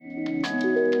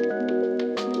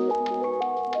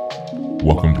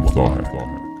Welcome to Thought Hack.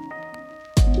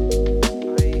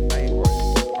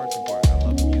 Art's important. I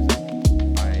love music.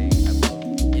 I love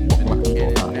Welcome to infinite. Thought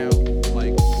And Hack. now,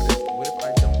 like, what if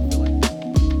I don't feel like?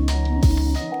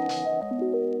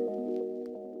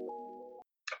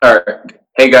 All right.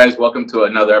 Hey guys, welcome to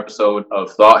another episode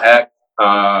of Thought Hack.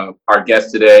 Our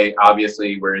guest today,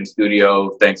 obviously, we're in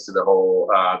studio thanks to the whole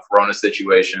Corona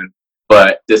situation,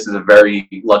 but this is a very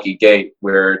lucky gate.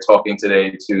 We're talking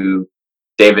today to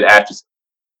David Atchison.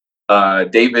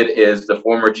 David is the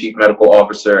former chief medical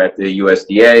officer at the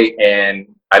USDA and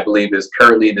I believe is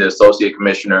currently the associate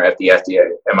commissioner at the FDA.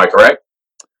 Am I correct?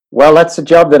 Well, that's a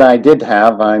job that I did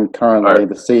have. I'm currently All right.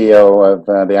 the CEO of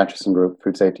the Atchison Group,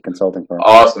 food safety consulting firm.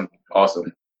 Awesome.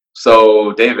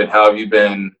 So, David, how have you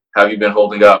been? How have you been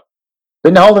holding up?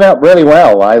 Been holding up really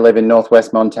well. I live in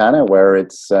northwest Montana, where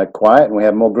it's quiet, and we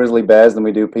have more grizzly bears than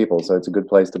we do people, so it's a good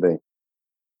place to be.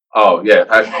 Oh yeah,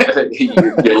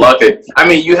 you're lucky. I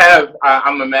mean, you have.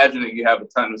 I'm imagining you have a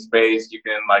ton of space. You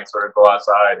can like sort of go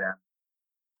outside and.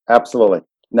 Absolutely.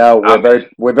 No,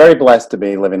 we're very blessed to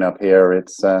be living up here.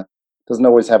 It's doesn't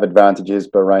always have advantages,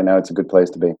 but right now it's a good place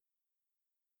to be.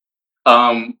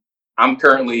 I'm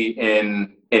currently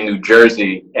in New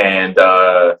Jersey, and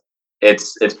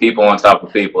it's people on top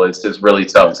of people. It's just really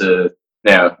tough to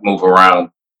move around.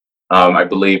 I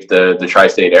believe the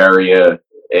tri-state area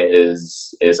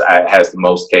has the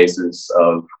most cases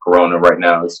of corona right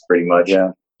now. It's pretty much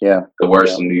the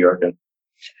worst in New York. And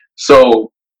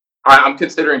so I'm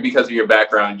considering, because of your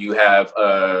background, you have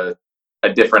a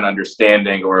different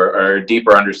understanding or a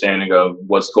deeper understanding of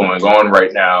what's going on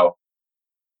right now.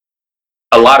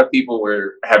 A lot of people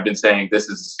have been saying this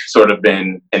has sort of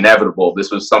been inevitable. This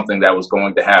was something that was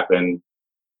going to happen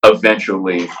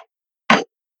eventually.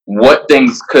 What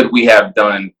things could we have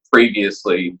done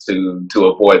previously to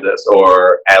avoid this,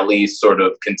 or at least sort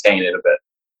of contain it a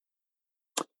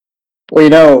bit?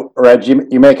 Well, Reg,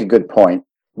 you make a good point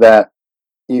that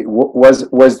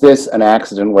was this an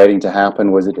accident waiting to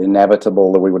happen? Was it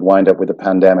inevitable that we would wind up with a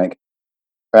pandemic?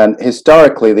 And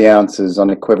historically, the answer is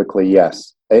unequivocally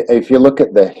yes. If you look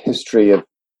at the history of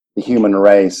the human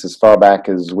race, as far back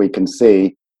as we can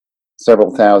see,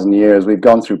 several thousand years, we've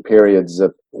gone through periods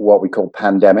of what we call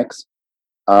pandemics.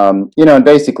 And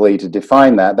basically, to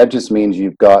define that just means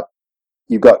you've got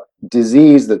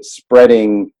disease that's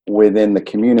spreading within the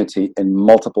community in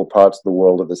multiple parts of the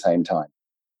world at the same time.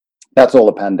 That's all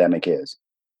a pandemic is.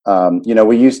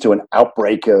 We're used to an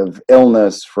outbreak of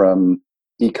illness from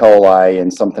E. coli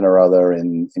and something or other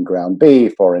in ground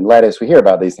beef or in lettuce. We hear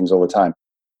about these things all the time.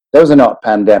 Those are not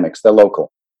pandemics, they're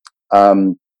local.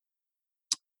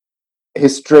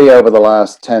 History over the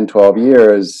last 10, 12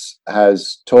 years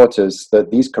has taught us that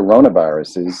these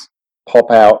coronaviruses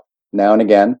pop out now and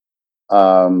again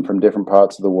from different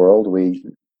parts of the world. We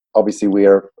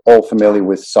are all familiar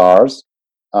with SARS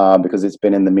because it's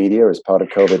been in the media as part of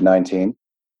COVID-19.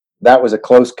 That was a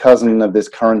close cousin of this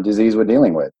current disease we're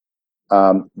dealing with.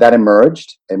 That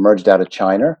emerged out of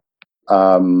China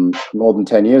more than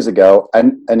 10 years ago,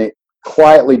 and it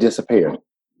quietly disappeared.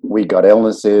 We got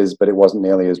illnesses, but it wasn't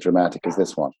nearly as dramatic as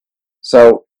this one.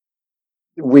 So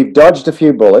we've dodged a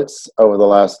few bullets over the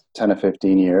last 10 or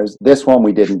 15 years. This one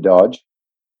we didn't dodge.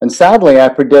 And sadly, I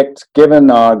predict, given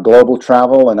our global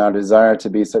travel and our desire to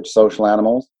be such social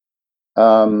animals,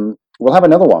 we'll have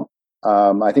another one.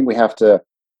 I think we have to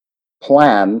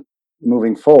plan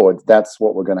moving forward. That's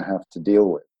what we're going to have to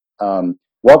deal with.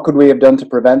 What could we have done to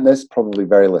prevent this? Probably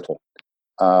very little.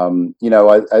 Again,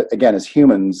 as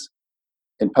humans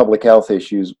in public health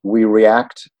issues, we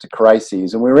react to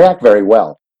crises, and we react very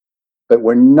well, but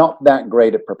we're not that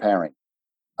great at preparing.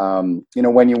 When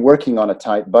you're working on a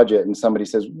tight budget and somebody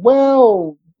says,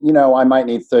 well, I might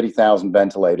need 30,000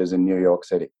 ventilators in New York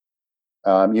City.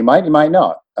 You might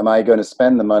not. Am I going to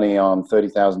spend the money on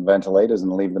 30,000 ventilators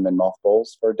and leave them in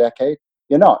mothballs for a decade?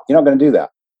 You're not going to do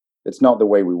that. It's not the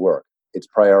way we work. It's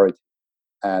priority.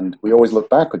 And we always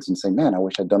look backwards and say, man, I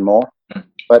wish I'd done more.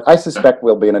 But I suspect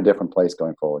we'll be in a different place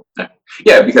going forward.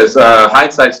 Yeah, because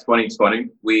hindsight's 2020.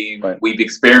 We've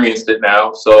experienced it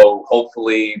now. So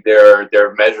hopefully there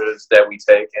are measures that we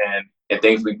take and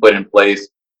things we put in place.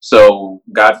 So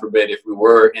God forbid, if we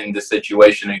were in this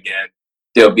situation again,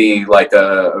 there'll be like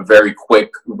a very quick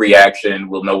reaction.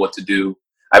 We'll know what to do.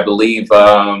 I believe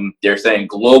they're saying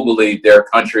globally there are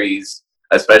countries,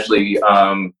 especially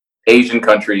Asian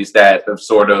countries, that have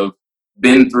sort of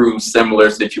been through similar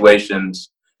situations.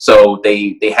 So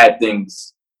they had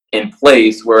things in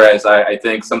place, whereas I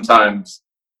think sometimes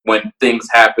when things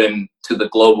happen to the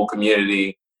global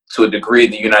community, to a degree,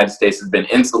 the United States has been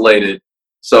insulated.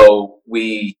 So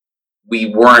we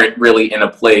we weren't really in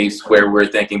a place where we're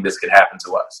thinking this could happen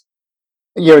to us.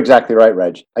 You're exactly right,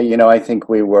 Reg. I think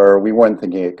we weren't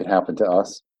thinking it could happen to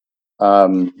us.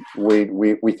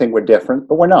 We think we're different,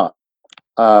 but we're not.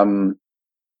 Um,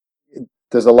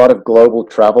 there's a lot of global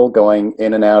travel going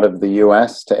in and out of the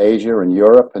US to Asia and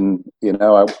Europe. And,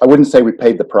 I wouldn't say we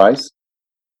paid the price.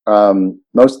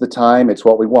 Most of the time, it's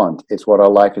what we want. It's what our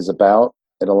life is about.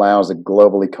 It allows a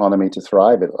global economy to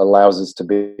thrive. It allows us to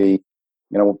be,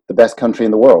 the best country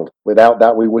in the world. Without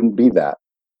that, we wouldn't be that.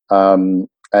 And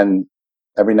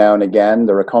every now and again,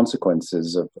 there are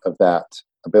consequences of that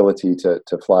ability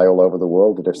to fly all over the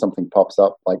world. That if something pops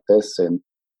up like this, and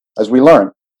as we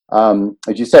learn,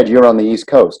 as you said, you're on the East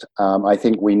Coast. I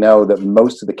think we know that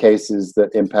most of the cases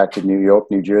that impacted New York,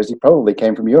 New Jersey, probably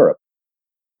came from Europe.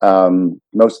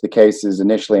 Most of the cases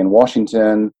initially in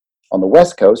Washington on the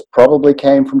West Coast probably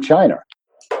came from China.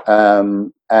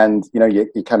 And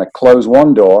you kind of close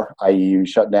one door, i.e., you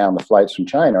shut down the flights from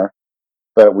China,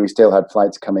 but we still had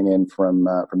flights coming in from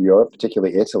Europe,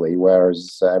 particularly Italy,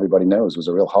 whereas everybody knows was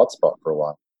a real hotspot for a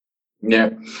while.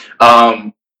 Yeah.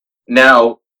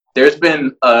 Now, there's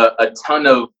been a ton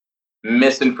of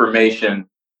misinformation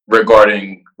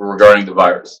regarding the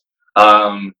virus.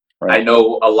 Right. I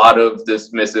know a lot of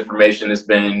this misinformation has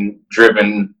been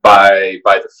driven by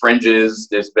the fringes.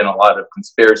 There's been a lot of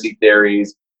conspiracy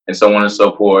theories and so on and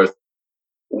so forth.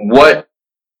 What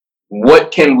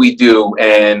can we do,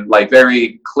 and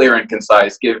very clear and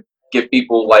concise, give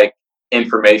people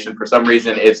information? For some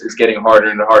reason, it's getting harder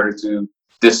and harder to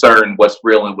discern what's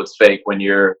real and what's fake when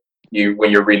you're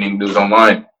reading news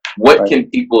online. What Right. can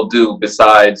people do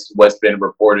besides what's been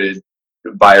reported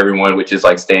by everyone, which is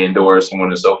stay indoors, so on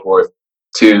and so forth,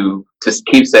 to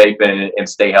keep safe and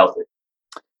stay healthy?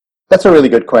 That's a really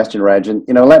good question, Reg. And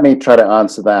let me try to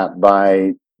answer that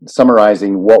by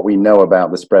summarizing what we know about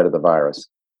the spread of the virus.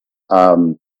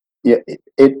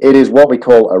 It is what we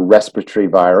call a respiratory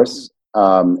virus.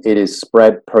 It is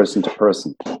spread person to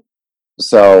person.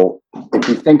 So if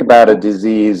you think about a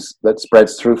disease that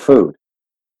spreads through food,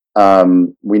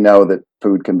 we know that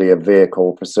food can be a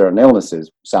vehicle for certain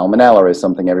illnesses. Salmonella is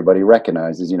something everybody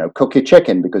recognizes. Cook your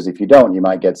chicken, because if you don't, you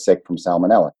might get sick from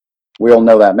salmonella. We all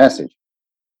know that message.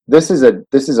 This is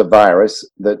a virus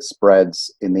that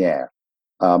spreads in the air.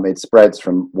 It spreads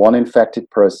from one infected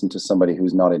person to somebody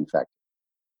who's not infected.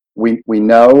 We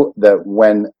know that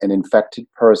when an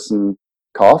infected person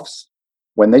coughs,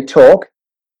 when they talk,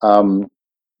 and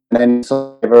any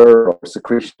saliva or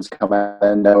secretions come out of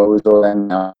their nose or their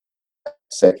mouth,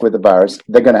 sick with the virus,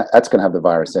 that's gonna have the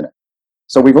virus in it.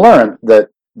 So we've learned that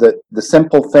the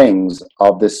simple things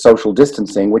of this social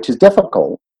distancing, which is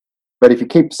difficult, but if you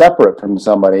keep separate from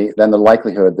somebody, then the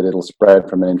likelihood that it'll spread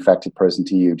from an infected person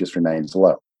to you just remains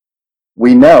low.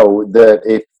 We know that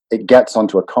if it gets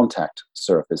onto a contact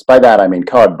surface, by that I mean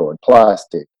cardboard,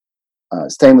 plastic,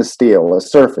 stainless steel, a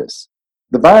surface,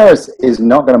 the virus is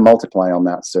not going to multiply on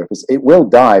that surface. It will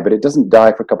die, but it doesn't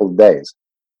die for a couple of days.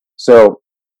 So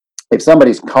if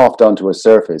somebody's coughed onto a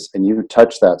surface and you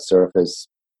touch that surface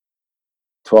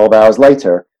 12 hours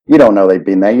later, you don't know they've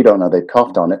been there, you don't know they've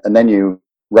coughed on it, and then you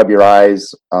rub your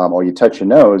eyes or you touch your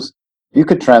nose, you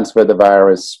could transfer the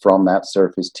virus from that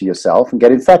surface to yourself and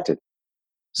get infected.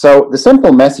 So the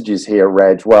simple messages here,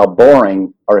 Reg, while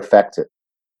boring, are effective.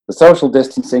 The social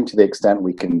distancing to the extent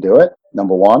we can do it,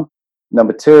 number one.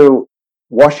 Number two,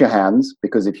 wash your hands,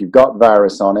 because if you've got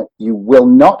virus on it, you will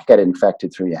not get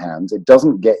infected through your hands. It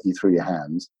doesn't get you through your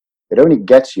hands. It only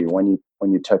gets you when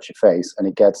you touch your face, and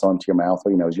it gets onto your mouth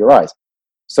or your nose, your eyes.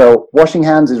 So washing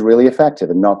hands is really effective,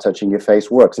 and not touching your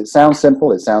face works. It sounds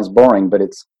simple, it sounds boring, but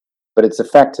it's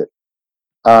effective.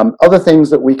 Other things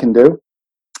that we can do,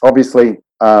 obviously,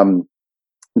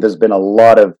 there's been a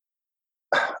lot of,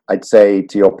 I'd say,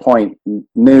 to your point,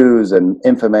 news and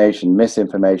information,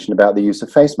 misinformation about the use of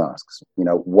face masks.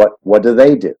 What do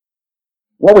they do?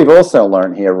 What we've also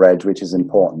learned here, Reg, which is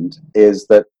important, is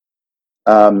that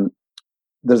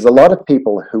there's a lot of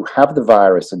people who have the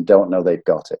virus and don't know they've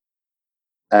got it.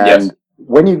 And Yes.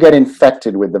 When you get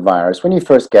infected with the virus, when you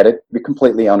first get it, you're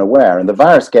completely unaware, and the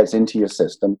virus gets into your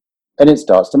system and it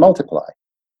starts to multiply.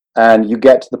 And you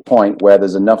get to the point where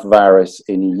there's enough virus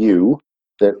in you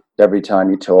that every time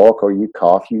you talk or you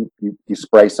cough, you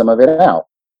spray some of it out.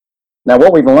 Now,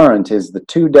 what we've learned is the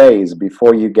 2 days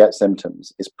before you get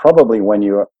symptoms is probably when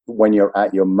you're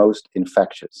at your most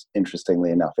infectious,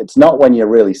 interestingly enough. It's not when you're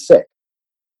really sick.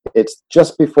 It's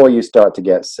just before you start to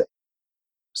get sick.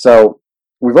 So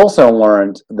we've also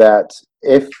learned that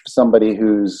if somebody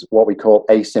who's what we call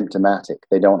asymptomatic,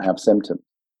 they don't have symptoms,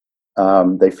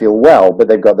 they feel well, but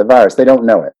they've got the virus, they don't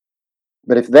know it.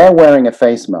 But if they're wearing a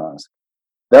face mask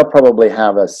they'll probably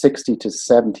have a 60 to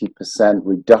 70%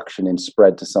 reduction in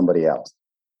spread to somebody else.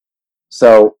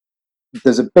 So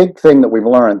there's a big thing that we've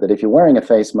learned, that if you're wearing a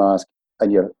face mask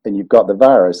and you've got the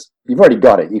virus, you've already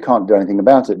got it. You can't do anything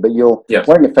about it, but Yes.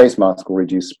 wearing a face mask will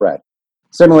reduce spread.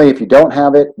 Similarly, if you don't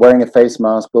have it, wearing a face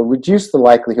mask will reduce the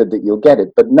likelihood that you'll get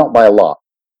it, but not by a lot.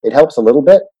 It helps a little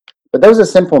bit, but those are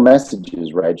simple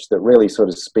messages, Reg, that really sort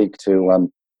of speak to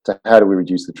how do we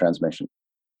reduce the transmission.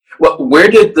 Well, where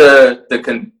did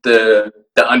the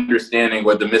understanding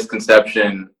or the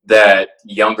misconception that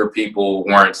younger people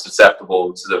weren't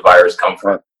susceptible to the virus come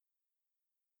from?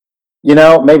 You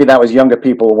know, maybe that was younger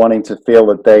people wanting to feel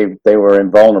that they were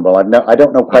invulnerable. I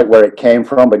don't know quite where it came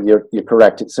from, but you're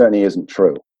correct. It certainly isn't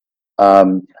true.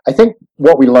 I think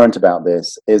what we learned about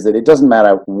this is that it doesn't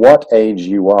matter what age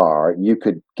you are, you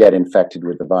could get infected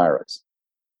with the virus.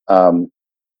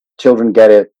 Children get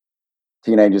it,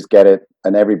 teenagers get it,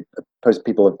 and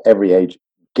people of every age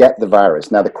get the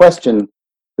virus. Now, the question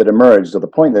that emerged, or the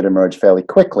point that emerged fairly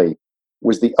quickly,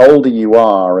 was the older you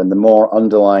are and the more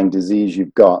underlying disease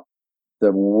you've got,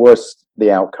 the worse the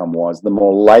outcome was, the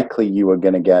more likely you were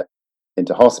going to get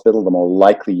into hospital, the more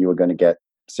likely you were going to get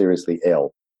seriously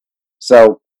ill.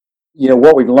 So, you know,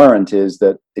 what we've learned is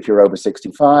that if you're over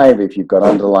 65, if you've got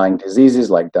underlying diseases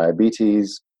like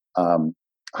diabetes,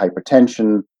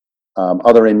 hypertension,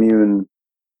 other immune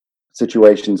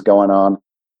situations going on,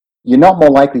 you're not more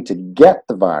likely to get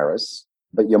the virus,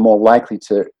 but you're more likely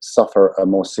to suffer a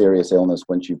more serious illness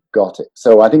once you've got it.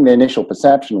 So I think the initial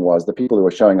perception was the people who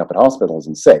were showing up at hospitals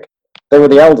and sick, they were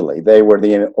the elderly, they were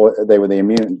the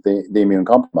immune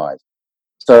compromised.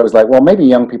 So it was like, well, maybe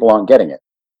young people aren't getting it.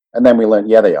 And then we learned,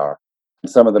 yeah, they are.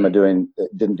 And some of them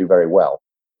didn't do very well.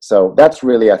 So that's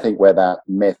really, I think, where that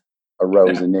myth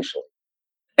arose initially.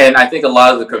 And I think a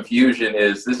lot of the confusion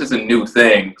is this is a new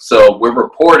thing. So we're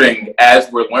reporting as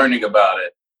we're learning about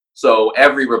it. So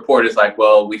every report is like,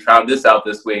 well, we found this out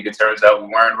this week. It turns out we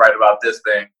weren't right about this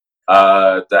thing.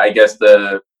 I guess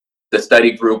the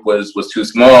study group was too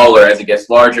small, or as it gets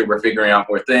larger, we're figuring out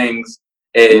more things.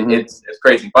 It's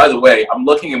crazy. By the way, I'm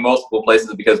looking in multiple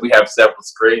places because we have several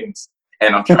screens,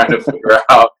 and I'm trying to figure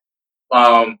out.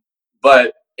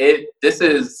 But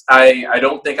I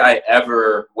don't think I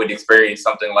ever would experience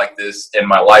something like this in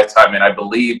my lifetime, and I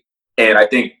believe, and I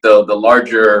think the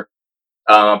larger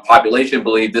population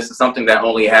believe this is something that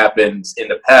only happens in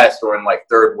the past or in like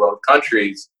third world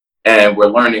countries, and we're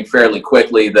learning fairly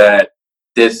quickly that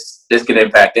this can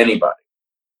impact anybody.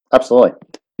 Absolutely.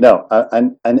 No,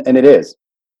 and it is.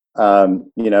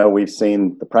 You know, we've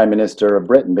seen the Prime Minister of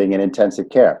Britain being in intensive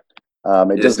care.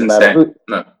 It doesn't matter who.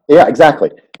 No. Yeah,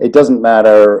 exactly. It doesn't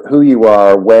matter who you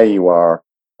are, where you are.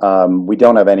 We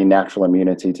don't have any natural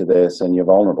immunity to this, and you're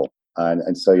vulnerable.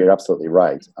 And so you're absolutely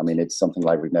right. I mean, it's something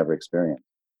like we've never experienced.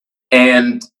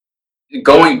 And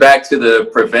going back to the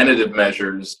preventative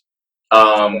measures,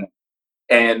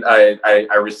 and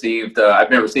I received I've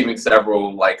been receiving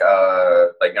several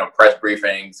press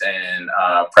briefings and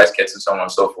press kits and so on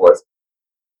and so forth.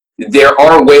 There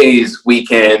are ways we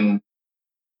can,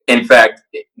 in fact,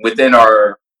 within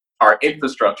our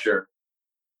infrastructure,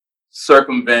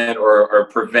 circumvent or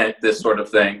prevent this sort of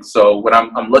thing. So what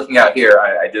I'm looking at here,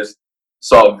 I just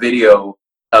saw a video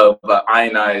of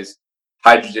ionized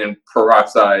hydrogen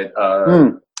peroxide.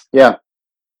 Yeah.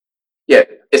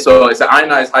 So it's an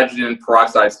ionized hydrogen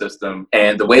peroxide system,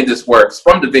 and the way this works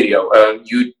from the video,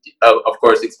 you of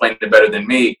course explained it better than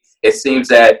me. It seems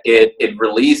that it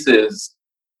releases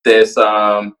this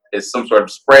is some sort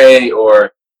of spray,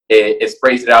 or it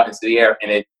sprays it out into the air,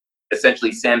 and it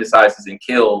essentially sanitizes and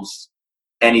kills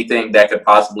anything that could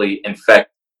possibly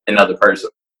infect another person.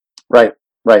 Right.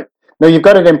 No, you've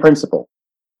got it in principle.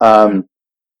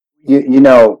 You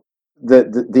know,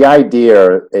 the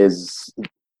idea is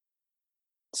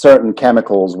certain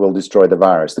chemicals will destroy the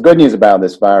virus. The good news about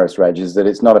this virus, Reg, is that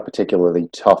it's not a particularly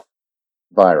tough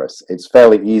virus. It's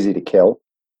fairly easy to kill.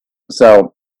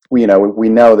 So we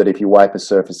know that if you wipe a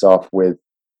surface off with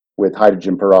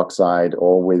hydrogen peroxide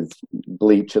or with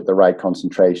bleach at the right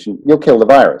concentration, you'll kill the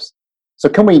virus. So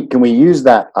can we use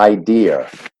that idea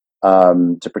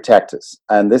to protect us?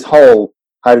 And this whole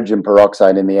hydrogen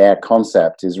peroxide in the air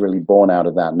concept is really born out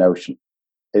of that notion,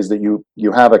 is that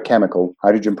you have a chemical,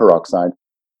 hydrogen peroxide,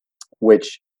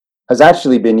 which has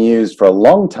actually been used for a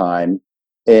long time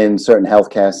in certain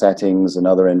healthcare settings and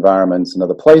other environments and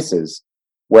other places,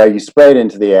 where you spray it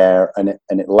into the air and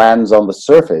it lands on the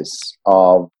surface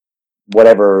of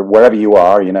wherever you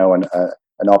are, you know, an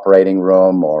operating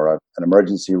room or an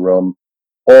emergency room,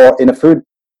 or in a food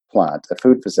plant, a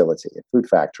food facility, a food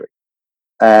factory.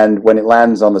 And when it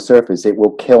lands on the surface, it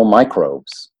will kill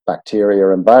microbes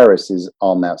bacteria and viruses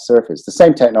on that surface. The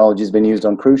same technology has been used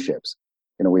on cruise ships.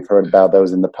 You know, we've heard about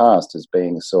those in the past as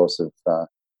being a source of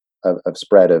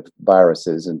spread of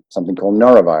viruses, and something called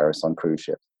norovirus on cruise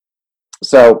ships.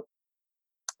 So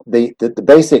the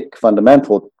basic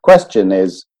fundamental question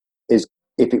is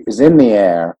if it was in the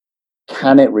air,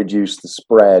 can it reduce the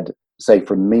spread, say,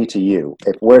 from me to you?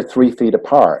 If we're 3 feet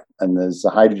apart and there's a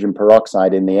hydrogen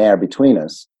peroxide in the air between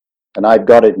us, and I've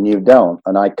got it and you don't,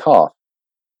 and I cough,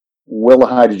 will the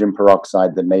hydrogen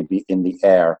peroxide that may be in the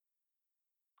air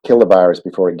kill the virus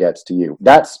before it gets to you?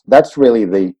 That's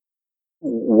really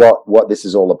what this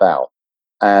is all about.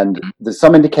 And there's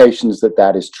some indications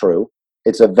that is true.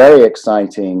 It's a very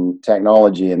exciting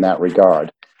technology in that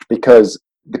regard, because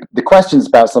the questions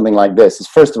about something like this is,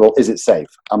 first of all, is it safe?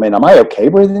 I mean, am I okay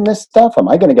breathing this stuff? Am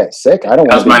I going to get sick? I don't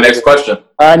want to. That's my next question.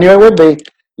 I knew it would be,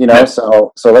 you know, Yeah.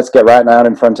 so let's get right now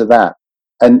in front of that.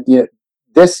 And you know,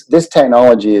 this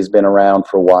technology has been around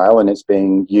for a while and it's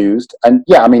being used. And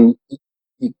yeah, I mean,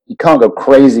 you can't go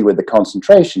crazy with the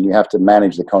concentration. You have to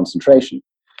manage the concentration.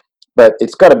 But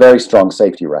it's got a very strong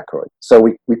safety record. So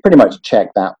we pretty much check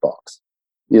that box.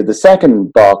 You know, the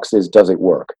second box is, does it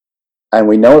work? And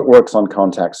we know it works on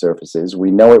contact surfaces.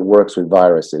 We know it works with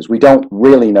viruses. We don't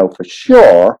really know for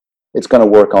sure it's going to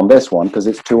work on this one because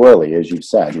it's too early, as you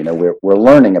said. You know, we're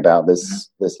learning about this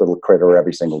little critter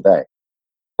every single day.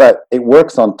 But it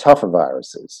works on tougher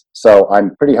viruses. So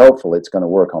I'm pretty hopeful it's going to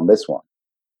work on this one.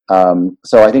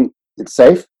 So I think it's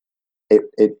safe.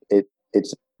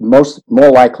 It's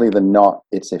more likely than not,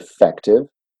 it's effective.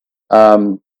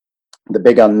 The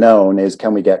big unknown is,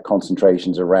 can we get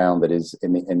concentrations around that is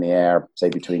in the air, say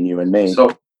between you and me?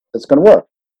 So it's going to work.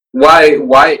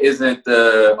 Why isn't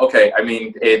okay? I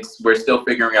mean, we're still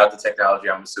figuring out the technology,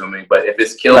 I'm assuming. But if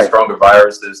it's kills stronger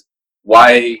viruses,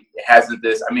 why hasn't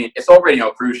this? I mean, it's already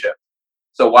on cruise ships.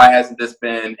 So why hasn't this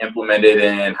been implemented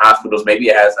in hospitals? Maybe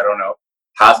it has. I don't know.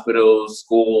 Hospitals,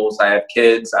 schools. I have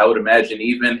kids. I would imagine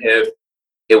even if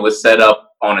it was set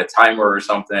up on a timer or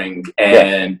something,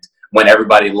 and when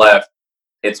everybody left,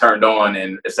 it turned on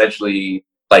and essentially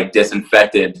like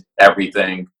disinfected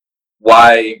everything.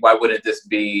 Why wouldn't this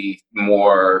be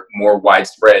more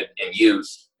widespread in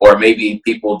use? Or maybe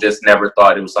people just never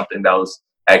thought it was something that was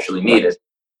actually needed.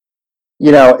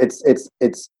 You know, it's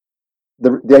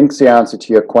the answer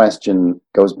to your question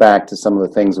goes back to some of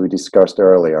the things we discussed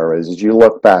earlier. Is as you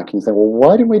look back and you think, well,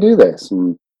 why didn't we do this?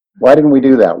 And why didn't we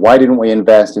do that? Why didn't we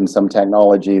invest in some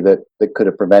technology that could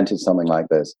have prevented something like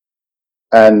this?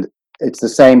 And it's the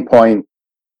same point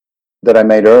that I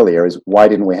made earlier, is why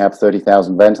didn't we have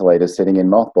 30,000 ventilators sitting in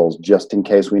mothballs just in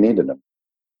case we needed them?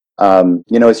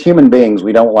 You know, as human beings,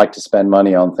 we don't like to spend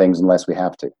money on things unless we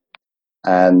have to.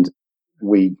 And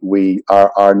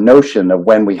our notion of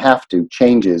when we have to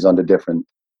changes under different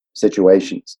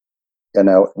situations. You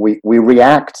know, we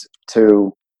react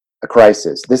to a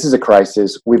crisis. This is a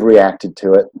crisis. We've reacted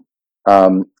to it.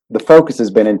 The focus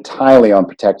has been entirely on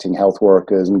protecting health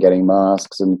workers and getting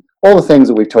masks and all the things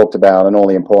that we've talked about and all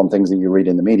the important things that you read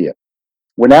in the media.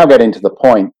 We're now getting to the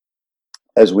point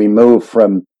as we move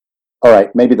from, all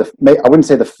right, maybe I wouldn't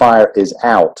say the fire is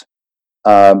out,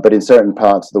 but in certain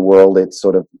parts of the world,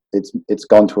 it's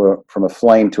gone from a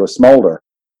flame to a smolder.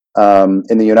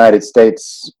 In the United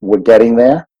States, we're getting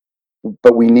there,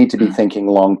 but we need to be thinking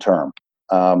long term.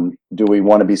 Do we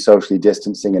want to be socially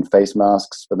distancing and face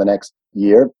masks for the next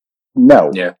year?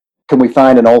 No. Yeah. Can we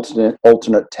find an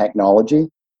alternate technology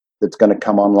that's going to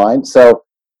come online? So,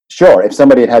 sure, if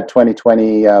somebody had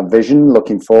 2020 vision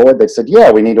looking forward, they said, yeah,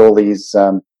 we need all these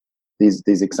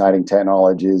exciting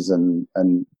technologies,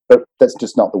 but that's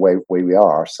just not the way we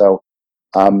are. So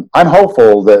I'm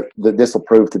hopeful that this will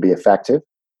prove to be effective,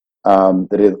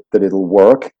 that it'll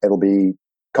work, it'll be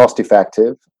cost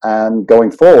effective, and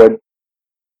going forward,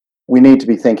 we need to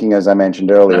be thinking, as I mentioned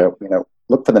earlier, you know,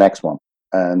 look for the next one.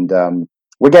 And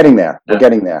we're getting there. We're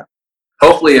getting there.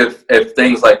 Hopefully, if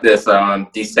things like this,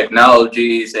 these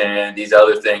technologies and these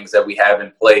other things that we have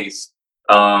in place,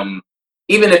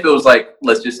 even if it was like,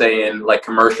 let's just say in like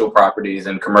commercial properties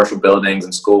and commercial buildings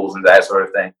and schools and that sort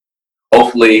of thing,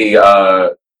 hopefully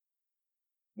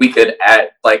we could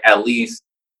at least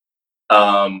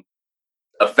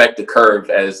affect the curve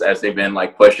as they've been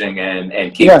like pushing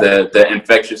and keep the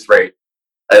infectious rate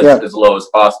as low as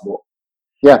possible.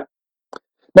 Yeah.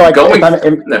 No, go on.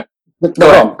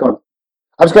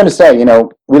 I was going to say, you know,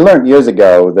 we learned years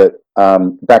ago that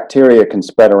bacteria can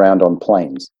spread around on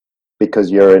planes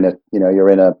because you're in an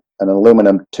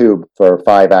aluminum tube for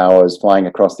 5 hours flying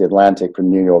across the Atlantic from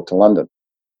New York to London.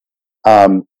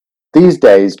 these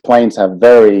days, planes have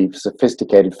very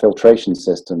sophisticated filtration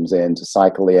systems in to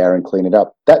cycle the air and clean it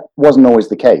up. That wasn't always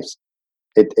the case.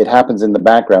 It happens in the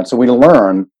background. So we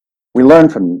learn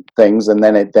from things, and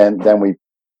then we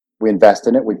invest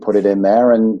in it, we put it in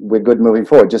there, and we're good moving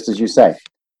forward. Just as you say,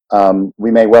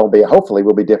 we may well be. Hopefully,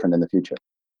 we'll be different in the future.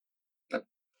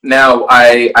 Now,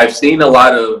 I've seen a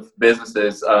lot of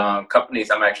businesses, companies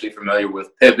I'm actually familiar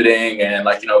with pivoting, and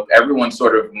everyone's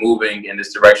sort of moving in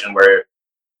this direction where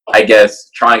I guess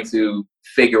trying to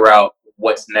figure out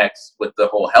what's next with the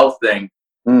whole health thing.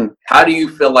 How do you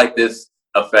feel like this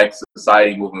affects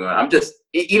society moving on? I'm just,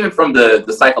 even from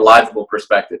the psychological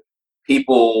perspective,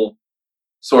 people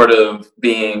sort of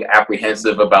being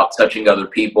apprehensive about touching other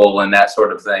people and that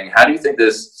sort of thing. How do you think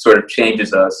this sort of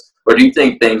changes us? Or do you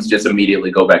think things just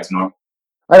immediately go back to normal?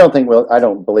 I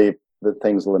don't believe that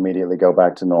things will immediately go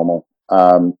back to normal.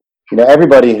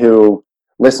 Everybody who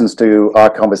listens to our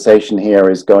conversation here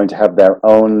is going to have their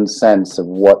own sense of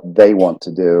what they want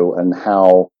to do and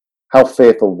how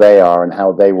fearful they are and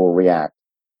how they will react.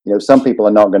 Some people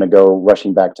are not going to go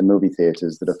rushing back to movie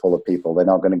theaters that are full of people. They're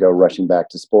not going to go rushing back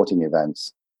to sporting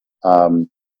events. Some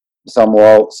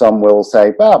will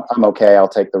say, well, I'm okay, I'll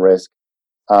take the risk.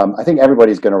 I think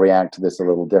everybody's going to react to this a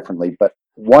little differently, but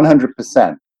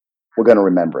 100% we're going to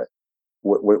remember it.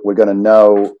 We're going to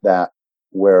know that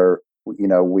we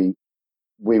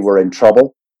were in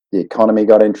trouble. The economy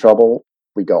got in trouble.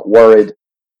 We got worried.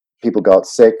 People got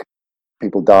sick.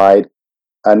 People died.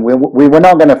 And we were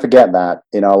not going to forget that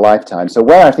in our lifetime. So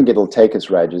where I think it'll take us,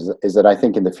 Reg, is that I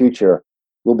think in the future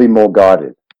we'll be more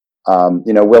guarded.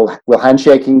 Will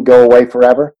handshaking go away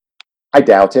forever? I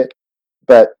doubt it.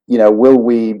 But will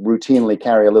we routinely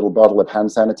carry a little bottle of hand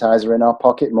sanitizer in our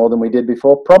pocket more than we did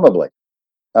before? Probably.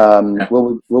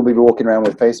 Will we be walking around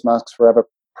with face masks forever?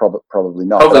 Probably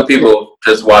not. Hopefully, people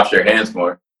just wash their hands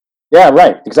more. Yeah,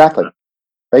 right. Exactly.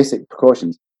 Basic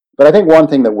precautions. But I think one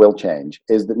thing that will change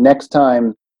is that next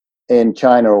time in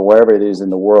China or wherever it is in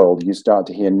the world, you start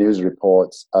to hear news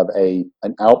reports of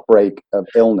an outbreak of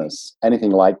illness,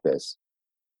 anything like this,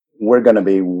 we're going to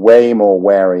be way more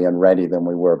wary and ready than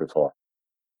we were before.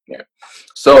 Yeah.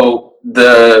 So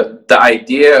the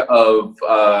idea of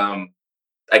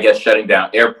I guess shutting down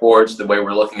airports, the way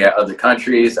we're looking at other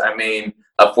countries. I mean,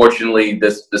 unfortunately,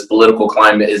 this political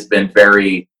climate has been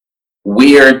very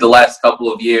weird the last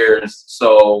couple of years.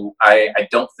 So I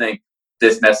don't think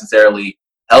this necessarily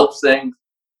helps things.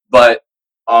 But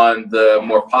on the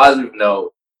more positive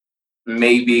note,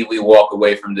 maybe we walk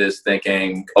away from this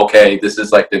thinking, okay, this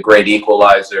is like the great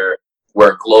equalizer.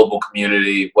 We're a global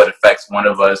community. What affects one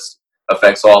of us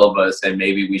affects all of us, and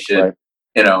maybe we should,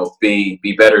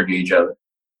 be better to each other.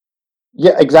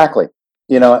 Yeah, exactly.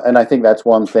 And I think that's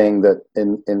one thing that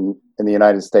in the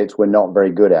United States we're not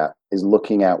very good at, is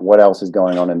looking at what else is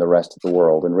going on in the rest of the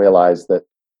world and realize that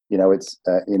it's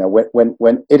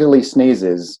when Italy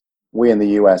sneezes, we in the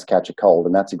US catch a cold,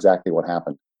 and that's exactly what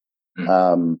happened.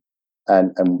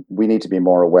 And we need to be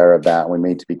more aware of that. We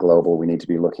need to be global. We need to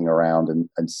be looking around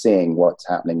and seeing what's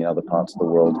happening in other parts of the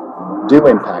world do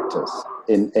impact us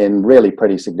in really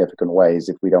pretty significant ways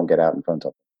if we don't get out in front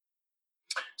of them.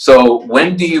 So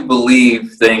when do you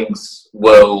believe things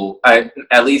will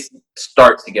at least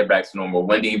start to get back to normal?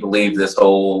 When do you believe this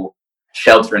whole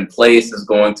shelter in place is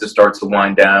going to start to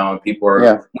wind down?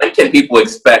 When can people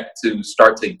expect to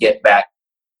start to get back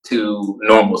to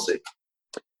normalcy?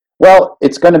 Well,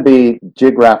 it's going to be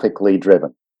geographically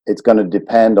driven. It's going to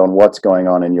depend on what's going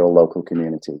on in your local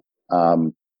community.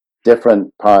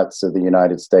 Different parts of the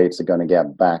United States are going to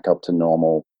get back up to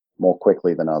normal more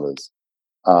quickly than others.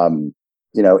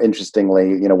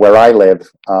 Interestingly, where I live,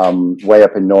 way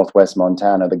up in northwest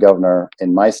Montana, the governor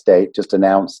in my state just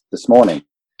announced this morning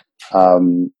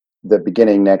that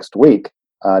beginning next week,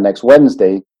 next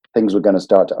Wednesday, things were going to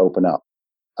start to open up.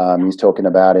 He's talking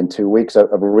about in 2 weeks of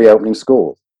reopening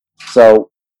schools. So,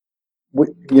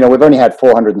 we've only had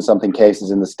 400 and something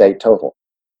cases in the state total.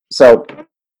 So,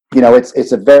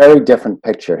 it's a very different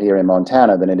picture here in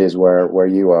Montana than it is where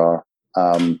you are.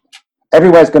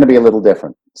 Everywhere's going to be a little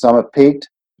different. Some have peaked,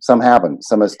 some haven't.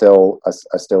 Some are still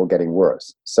getting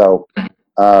worse. So,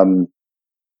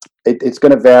 it's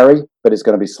going to vary, but it's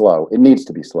going to be slow. It needs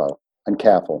to be slow and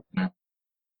careful.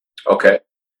 Okay.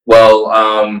 Well,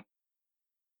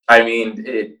 I mean,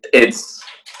 it's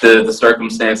the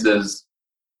circumstances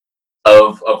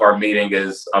of our meeting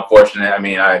is unfortunate. I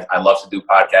mean, I love to do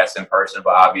podcasts in person,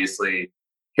 but obviously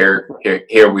here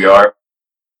we are.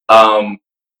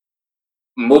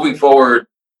 Moving forward,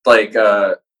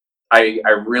 I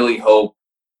really hope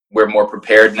we're more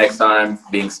prepared next time.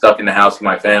 Being stuck in the house with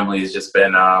my family has just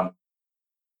been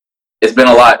it's been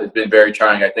a lot. It's been very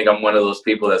trying. I think I'm one of those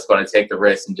people that's going to take the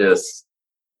risk and just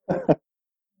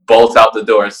bolt out the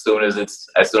door as soon as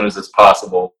it's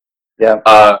possible. Yeah.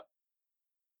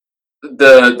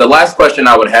 The last question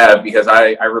I would have, because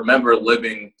I remember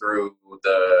living through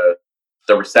the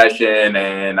recession,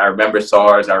 and I remember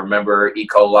SARS, I remember E.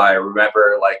 coli, I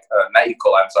remember not E.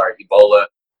 coli, I'm sorry, Ebola,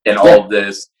 and all of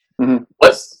this. Mm-hmm.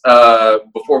 What's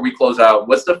before we close out,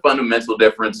 what's the fundamental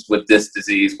difference with this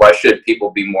disease? Why should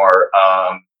people be more,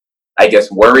 I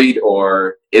guess, worried,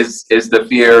 or is the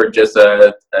fear just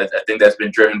a thing that's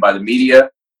been driven by the media?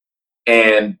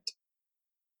 And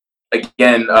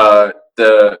again, I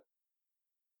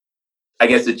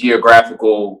guess the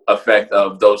geographical effect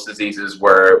of those diseases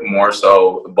were more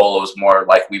so, Ebola was more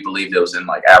like we believed it was in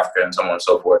like Africa and so on and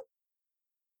so forth.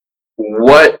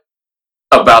 What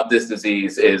about this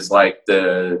disease is like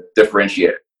the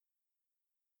differentiator?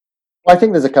 Well, I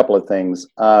think there's a couple of things.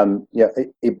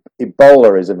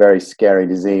 Ebola is a very scary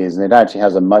disease, and it actually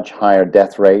has a much higher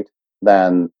death rate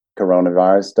than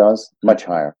coronavirus does, much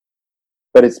higher.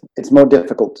 But it's more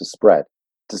difficult to spread.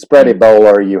 To spread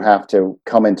Ebola, you have to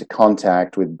come into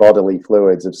contact with bodily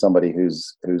fluids of somebody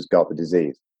who's got the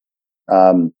disease.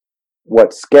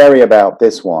 What's scary about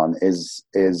this one is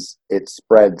it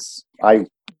spreads.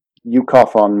 You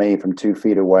cough on me from 2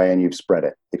 feet away, and you've spread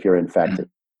it if you're infected.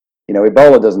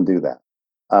 Ebola doesn't do that.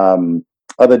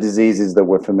 Other diseases that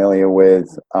we're familiar with,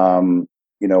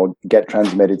 get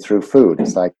transmitted through food.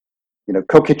 It's like,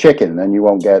 cook your chicken, and you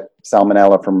won't get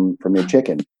salmonella from your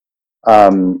chicken.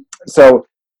 So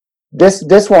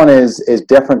this one is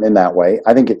different in that way.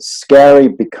 I think it's scary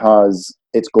because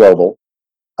it's global,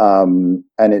 and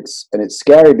it's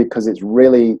scary because it's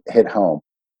really hit home.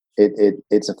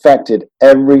 It's affected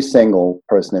every single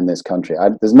person in this country.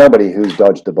 There's nobody who's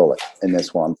dodged a bullet in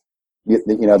this one.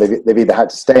 They've either had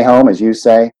to stay home, as you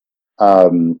say,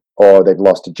 or they've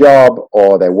lost a job,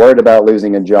 or they're worried about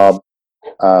losing a job.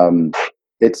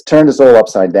 It's turned us all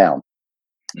upside down.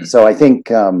 So I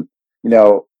think,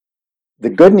 the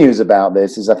good news about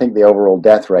this is I think the overall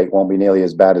death rate won't be nearly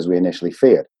as bad as we initially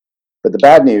feared. But the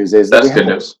bad news is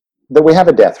that we have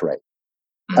a death rate.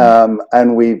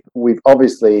 And we've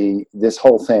obviously, this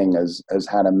whole thing has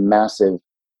had a massive,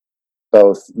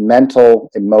 both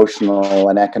mental, emotional,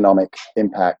 and economic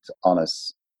impact on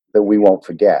us that we won't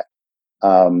forget.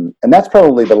 And that's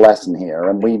probably the lesson here.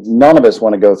 And none of us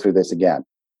want to go through this again.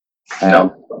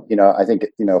 And, I think,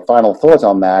 final thought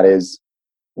on that is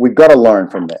we've got to learn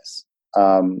from this.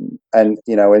 And,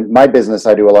 in my business,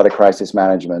 I do a lot of crisis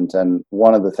management. And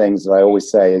one of the things that I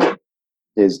always say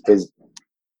is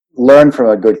learn from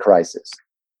a good crisis.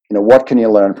 What can you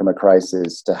learn from a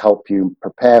crisis to help you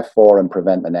prepare for and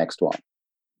prevent the next one?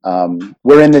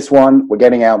 We're in this one. We're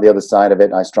getting out the other side of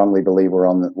it. I strongly believe we're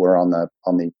on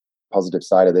the positive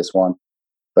side of this one.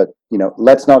 But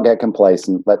let's not get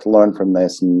complacent. Let's learn from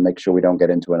this and make sure we don't get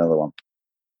into another one.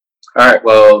 All right.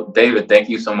 Well, David, thank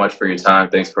you so much for your time.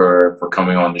 Thanks for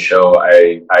coming on the show.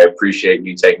 I appreciate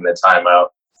you taking the time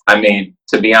out. I mean,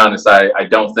 to be honest, I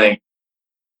don't think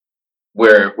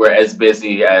we're as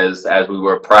busy as we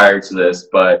were prior to this,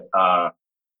 but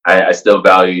I still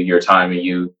value your time and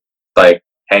you like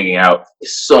hanging out.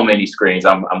 So many screens.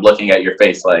 I'm looking at your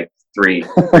face like three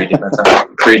different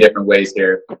times, 3 different ways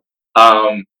here.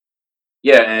 And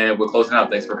we're closing out.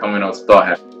 Thanks for coming on to Thought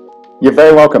Hack. You're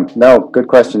very welcome. No, good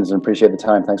questions, and appreciate the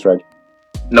time. Thanks, Reg.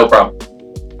 No problem.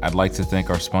 I'd like to thank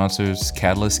our sponsors,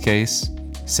 Catalyst Case,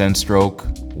 Senstroke,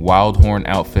 Wildhorn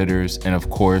Outfitters, and of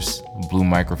course, Blue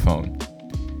Microphone.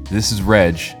 This is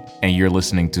Reg, and you're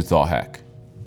listening to Thought Hack.